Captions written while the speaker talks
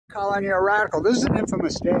calling you a radical. This is an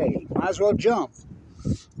infamous day. Might as well jump.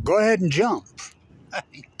 Go ahead and jump.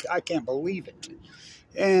 I can't believe it.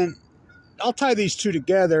 And I'll tie these two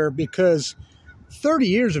together because 30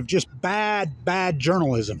 years of just bad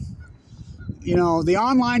journalism. You know, the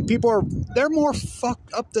online people they're more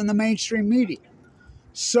fucked up than the mainstream media.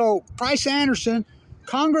 So, Price Anderson,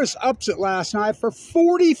 Congress ups it last night for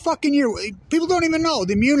 40 fucking years. People don't even know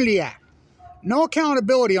the Immunity Act. No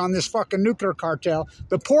accountability on this fucking nuclear cartel.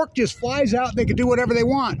 The pork just flies out. They can do whatever they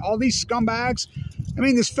want. All these scumbags. I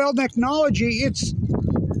mean, this failed technology,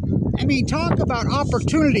 talk about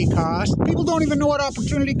opportunity cost. People don't even know what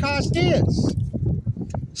opportunity cost is.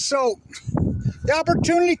 So, the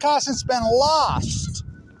opportunity cost has been lost.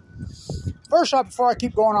 First off, before I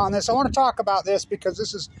keep going on this, I want to talk about this because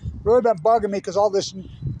this has really been bugging me because all this,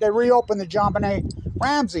 they reopened the JonBenét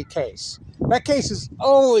Ramsey case. That case has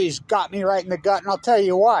always got me right in the gut, and I'll tell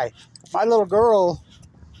you why. My little girl,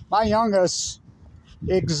 my youngest,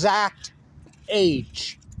 exact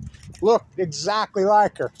age, looked exactly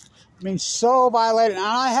like her. I mean, so violated. And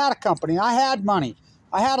I had a company. I had money.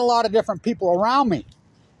 I had a lot of different people around me.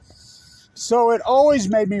 So it always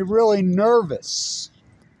made me really nervous,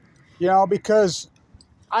 you know, because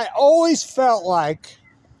I always felt like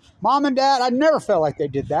Mom and Dad, I never felt like they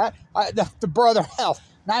did that. The brother, hell,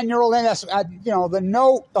 9-year-old, that's, you know, the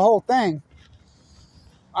note, the whole thing.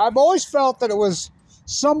 I've always felt that it was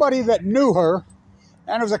somebody that knew her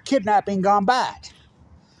and it was a kidnapping gone bad.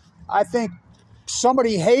 I think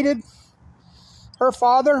somebody hated her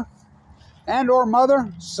father and or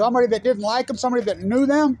mother, somebody that didn't like them, somebody that knew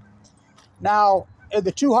them. Now,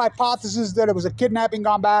 the two hypotheses that it was a kidnapping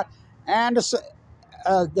gone bad and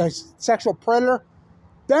a sexual predator,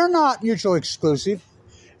 they're not mutually exclusive.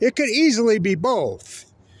 It could easily be both.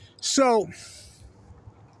 So,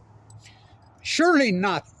 surely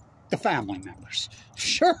not the family members.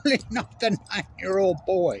 Surely not the 9-year-old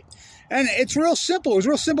boy. And it's real simple. It was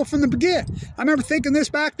real simple from the beginning. I remember thinking this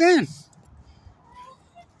back then.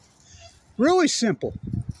 Really simple.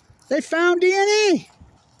 They found DNA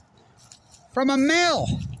from a male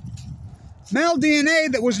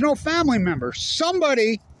DNA that was no family member.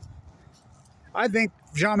 Somebody, I think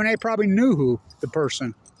JonBenét probably knew who the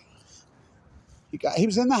person. He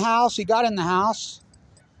was in the house. He got in the house.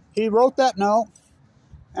 He wrote that note.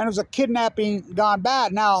 And it was a kidnapping gone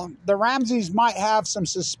bad. Now, the Ramseys might have some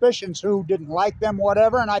suspicions who didn't like them,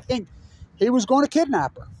 whatever. And I think he was going to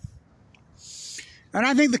kidnap her. And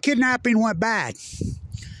I think the kidnapping went bad.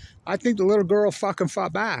 I think the little girl fucking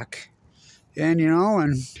fought back. And, you know,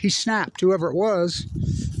 and he snapped, whoever it was.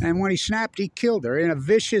 And when he snapped, he killed her in a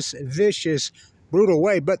vicious, brutal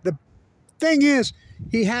way. But the thing is,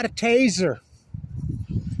 he had a taser.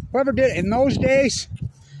 Whoever did it in those days,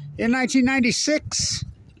 in 1996,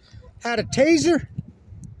 had a taser.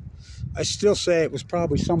 I still say it was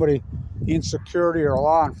probably somebody in security or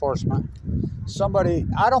law enforcement. Somebody,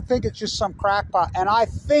 I don't think it's just some crackpot. And I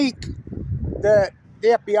think that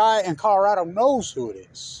the FBI in Colorado knows who it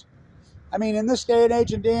is. I mean, in this day and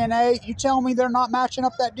age of DNA, you tell me they're not matching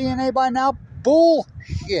up that DNA by now?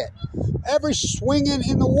 Bullshit. Every swinging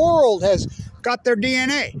in the world has got their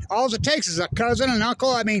DNA. All it takes is a cousin, an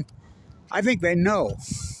uncle. I mean, I think they know.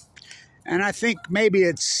 And I think maybe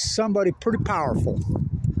it's somebody pretty powerful.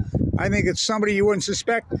 I think it's somebody you wouldn't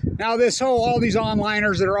suspect. Now, all these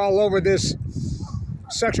onliners that are all over this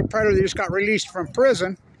sexual predator that just got released from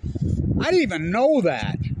prison, I didn't even know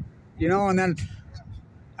that. You know, and then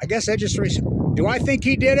I guess I just, do I think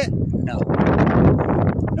he did it? No.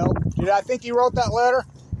 No. Did I think he wrote that letter?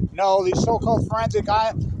 No. These so-called forensic,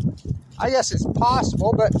 I guess it's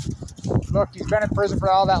possible, but look, he's been in prison for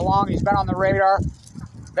all that long. He's been on the radar.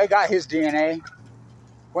 They got his DNA.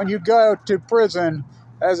 When you go to prison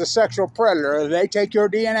as a sexual predator, they take your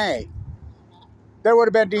DNA. There would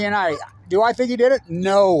have been DNA. Do I think he did it?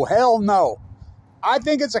 No. Hell no. I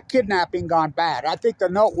think it's a kidnapping gone bad. I think the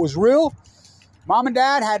note was real. Mom and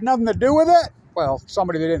Dad had nothing to do with it. Well,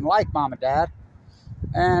 somebody that didn't like Mom and Dad.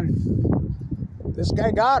 And this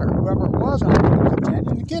guy got her, whoever it was, and I think he was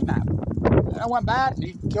intending to kidnap her. And it went bad, and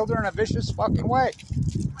he killed her in a vicious fucking way.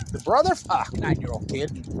 The brother? Fuck, 9-year-old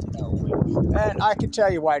kid. No way. And I can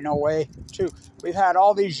tell you why no way, too. We've had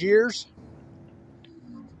all these years.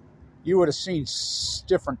 You would have seen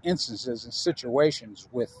different instances and situations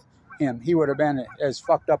with him. He would have been as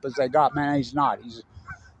fucked up as they got. Man, he's not.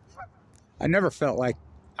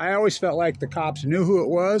 I always felt like the cops knew who it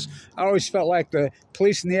was. I always felt like the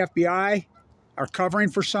police and the FBI are covering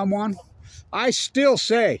for someone. I still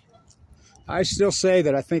say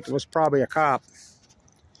that I think it was probably a cop.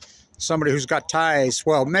 Somebody who's got ties.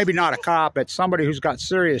 Well, maybe not a cop, but somebody who's got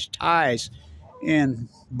serious ties in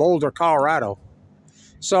Boulder, Colorado.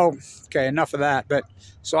 So, okay, enough of that. But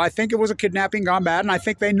so I think it was a kidnapping gone bad, and I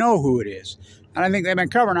think they know who it is. And I think they've been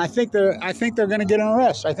covering. I think they're going to get an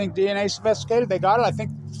arrest. I think DNA's investigated. They got it. I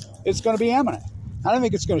think it's going to be imminent. I don't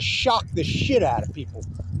think it's going to shock the shit out of people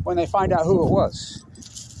when they find out who it was.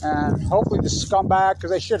 And hopefully the scumbag,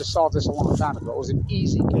 because they should have solved this a long time ago. It was an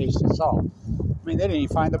easy case to solve. I mean, they didn't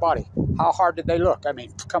even find the body. How hard did they look? I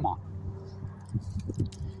mean, come on.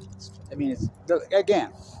 I mean,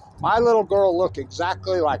 again, my little girl looked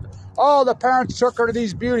exactly like her. Oh, the parents took her to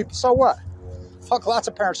these beauty. So what? Fuck, lots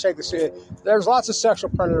of parents take this. There's lots of sexual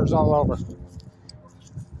predators all over.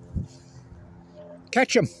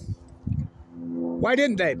 Catch them. Why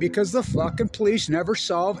didn't they? Because the fucking police never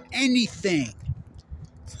solve anything.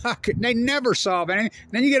 They never solve anything.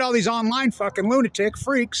 Then you get all these online fucking lunatic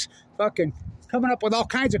freaks fucking coming up with all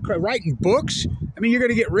kinds of crap, writing books. I mean, you're going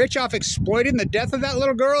to get rich off exploiting the death of that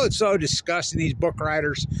little girl? It's so disgusting, these book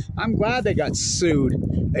writers. I'm glad they got sued.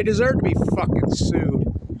 They deserve to be fucking sued.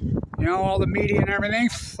 You know, all the media and everything?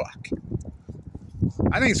 Fuck.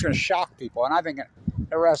 I think it's going to shock people, and I think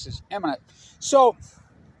the arrest is imminent. So,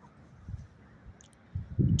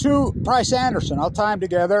 to Price Anderson, I'll tie them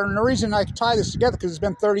together. And the reason I tie this together, because it's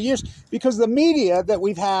been 30 years, because the media that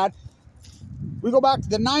we've had, we go back to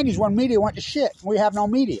the 90s when media went to shit. We have no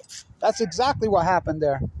media. That's exactly what happened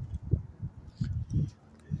there.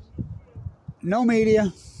 No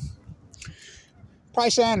media.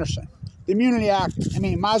 Price Anderson, the Immunity Act, I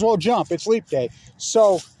mean, might as well jump. It's leap day.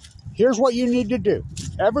 So here's what you need to do.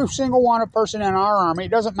 Every single one of person in our army,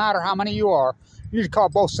 it doesn't matter how many you are, you need to call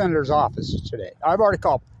both senators' offices today. I've already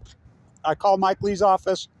called. I called Mike Lee's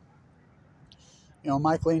office. You know,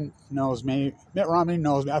 Mike Lee knows me. Mitt Romney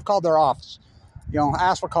knows me. I've called their office. You know,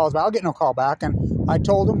 asked for calls back. I'll get no call back. And I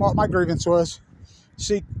told them what my grievance was.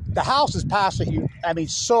 See, the House has passed it, I mean,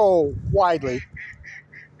 so widely.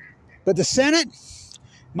 But the Senate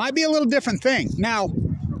might be a little different thing. Now,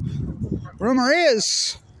 rumor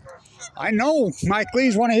is, I know Mike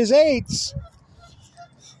Lee's one of his aides.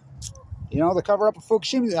 You know, the cover-up of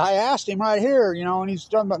Fukushima. I asked him right here, you know, and he's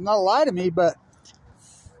done not lie to me, but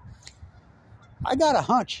I got a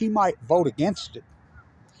hunch he might vote against it.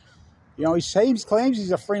 You know, he claims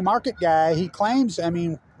he's a free market guy. He claims, I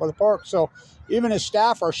mean, for the pork. So even his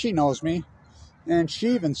staffer, she knows me. And she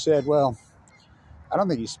even said, well, I don't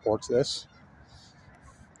think he supports this.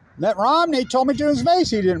 Mitt Romney told me to his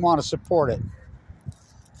face he didn't want to support it.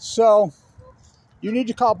 So you need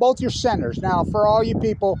to call both your senators. Now, for all you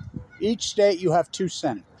people, each state you have 2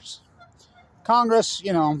 senators. Congress,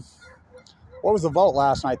 you know, what was the vote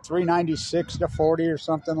last night? 396 to 40 or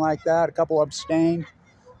something like that. A couple abstained.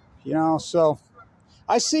 You know, so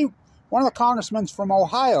I see one of the congressmen from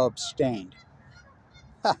Ohio abstained.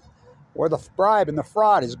 Where the bribe and the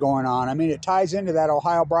fraud is going on. I mean, it ties into that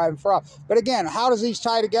Ohio bribe and fraud. But again, how does these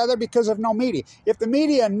tie together? Because of no media. If the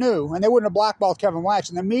media knew, and they wouldn't have blackballed Kevin Wax,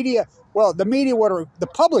 and the media, well, the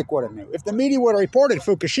public would have knew. If the media would have reported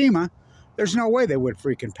Fukushima, there's no way they would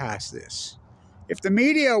freaking pass this. If the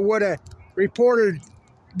media would have reported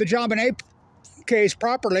the JonBenét case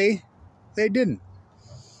properly, they didn't.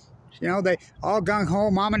 You know, they all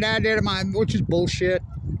gung-ho, mom and dad did it, which is bullshit.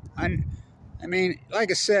 I mean,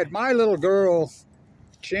 like I said, my little girl,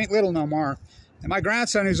 she ain't little no more. And my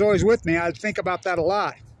grandson, who's always with me, I think about that a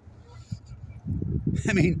lot.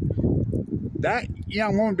 I mean, that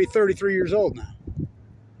young woman would be 33 years old now.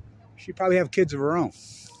 She'd probably have kids of her own.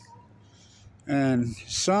 And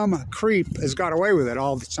some creep has got away with it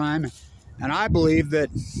all the time. And I believe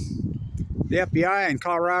that the FBI in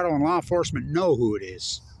Colorado and law enforcement know who it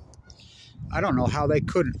is. I don't know how they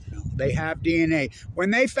couldn't know. They have DNA.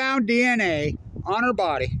 When they found DNA on her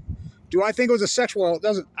body, do I think it was a sexual? Well, it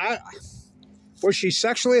doesn't. Was she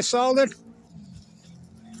sexually assaulted?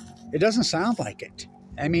 It doesn't sound like it.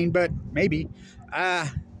 I mean, but maybe.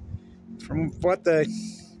 From what the,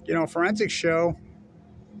 forensics show,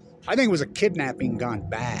 I think it was a kidnapping gone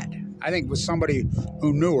bad. I think it was somebody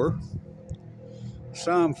who knew her.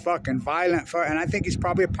 Some fucking violent, and I think he's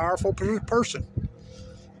probably a powerful person.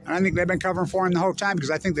 And I think they've been covering for him the whole time because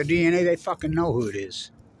I think the DNA, they fucking know who it is.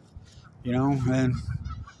 You know, and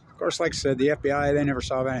of course, like I said, the FBI, they never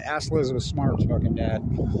saw that. Ask Elizabeth Smart's fucking dad.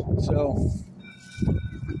 So,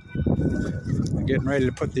 I'm getting ready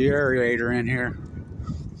to put the aerator in here.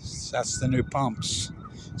 That's the new pumps.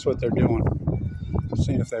 That's what they're doing.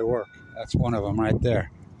 Seeing if they work. That's one of them right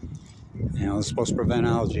there. You know, it's supposed to prevent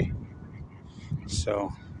algae.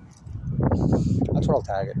 So, that's where I'll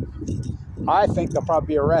tag it. I think there'll probably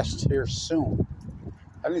be arrests here soon.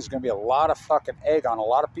 I think there's going to be a lot of fucking egg on a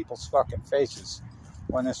lot of people's fucking faces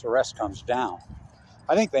when this arrest comes down.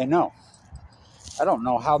 I think they know. I don't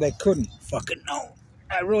know how they couldn't fucking know.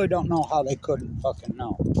 I really don't know how they couldn't fucking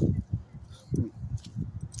know.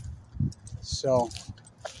 So,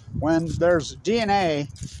 when there's DNA,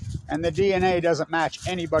 and the DNA doesn't match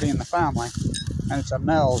anybody in the family, and it's a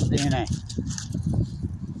male's DNA,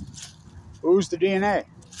 who's the DNA?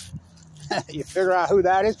 You figure out who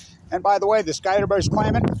that is. And by the way, this guy everybody's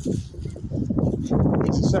claiming,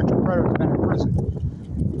 he's a sexual predator who's been in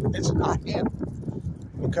prison. It's not him.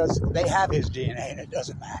 Because they have his DNA and it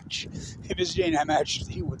doesn't match. If his DNA matched,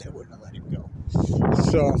 they wouldn't have let him go.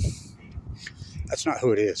 So, that's not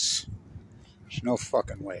who it is. There's no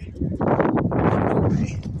fucking way.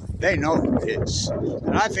 They know who it is.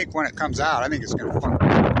 And I think when it comes out, I think it's going to fuck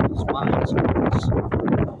people's minds.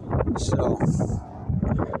 So,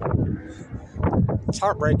 it's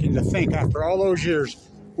heartbreaking to think after all those years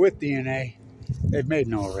with DNA, they've made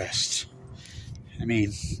no arrests. I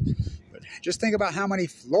mean, just think about how many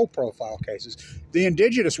low-profile cases. The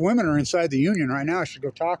indigenous women are inside the union right now. I should go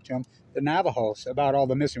talk to them, the Navajos, about all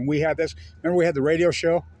the missing. We had this. Remember we had the radio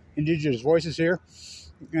show, Indigenous Voices here,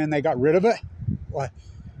 and they got rid of it? What?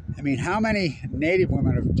 I mean, how many Native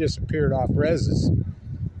women have disappeared off reses?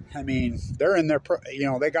 I mean, they're in their,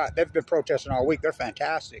 they've been protesting all week. They're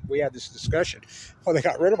fantastic. We had this discussion. Well, they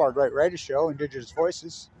got rid of our great radio show, Indigenous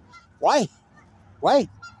Voices. Why? Why?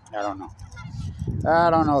 I don't know. I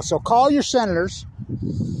don't know. So call your senators,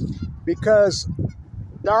 because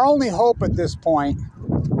our only hope at this point,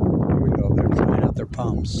 here we go, they're trying out their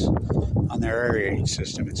pumps on their aerating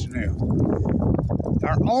system. It's new.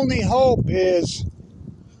 Our only hope is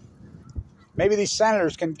maybe these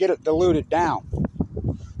senators can get it diluted down.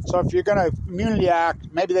 So if you're going to Immunity Act,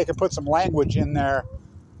 maybe they could put some language in there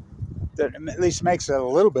that at least makes it a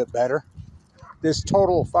little bit better. This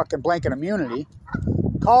total fucking blanket immunity.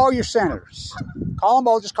 Call your senators. Call them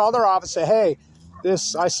both. Just call their office. Say, hey,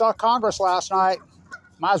 I saw Congress last night.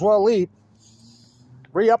 Might as well leave.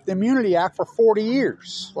 Re-up the Immunity Act for 40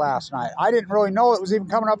 years last night. I didn't really know it was even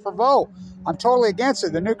coming up for vote. I'm totally against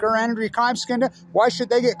it. The nuclear energy crime scandal, why should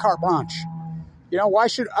they get carte blanche? Why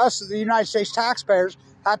should us, the United States taxpayers,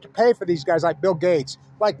 have to pay for these guys like Bill Gates,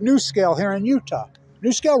 like NewScale here in Utah?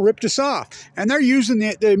 NewScale ripped us off. And they're using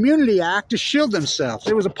the Immunity Act to shield themselves.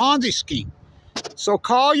 It was a Ponzi scheme. So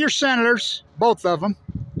call your senators, both of them,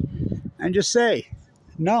 and just say,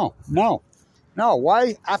 no.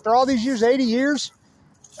 Why? After all these years, 80 years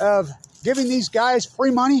of giving these guys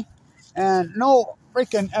free money and no.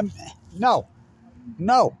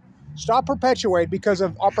 Stop perpetuating because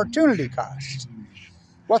of opportunity cost.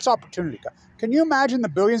 What's opportunity cost? Can you imagine the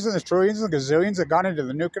billions and the trillions and the gazillions that got into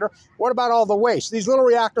the nuclear? What about all the waste? These little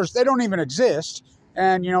reactors, they don't even exist.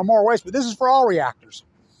 And, more waste. But this is for all reactors.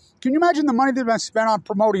 Can you imagine the money that's been spent on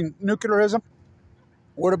promoting nuclearism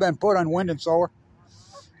would have been put on wind and solar?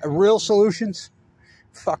 Real solutions?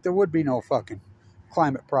 Fuck, there would be no fucking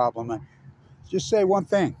climate problem. Just say one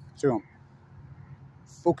thing to them.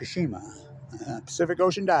 Fukushima. Pacific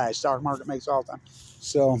Ocean dies. Stock market makes all the time.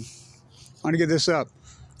 So, I want to get this up.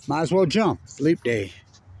 Might as well jump. Leap day.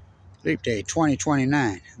 Leap day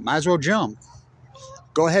 2029. Might as well jump.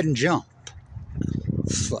 Go ahead and jump.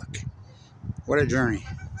 Fuck. What a journey.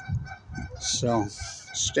 So,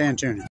 stay tuned.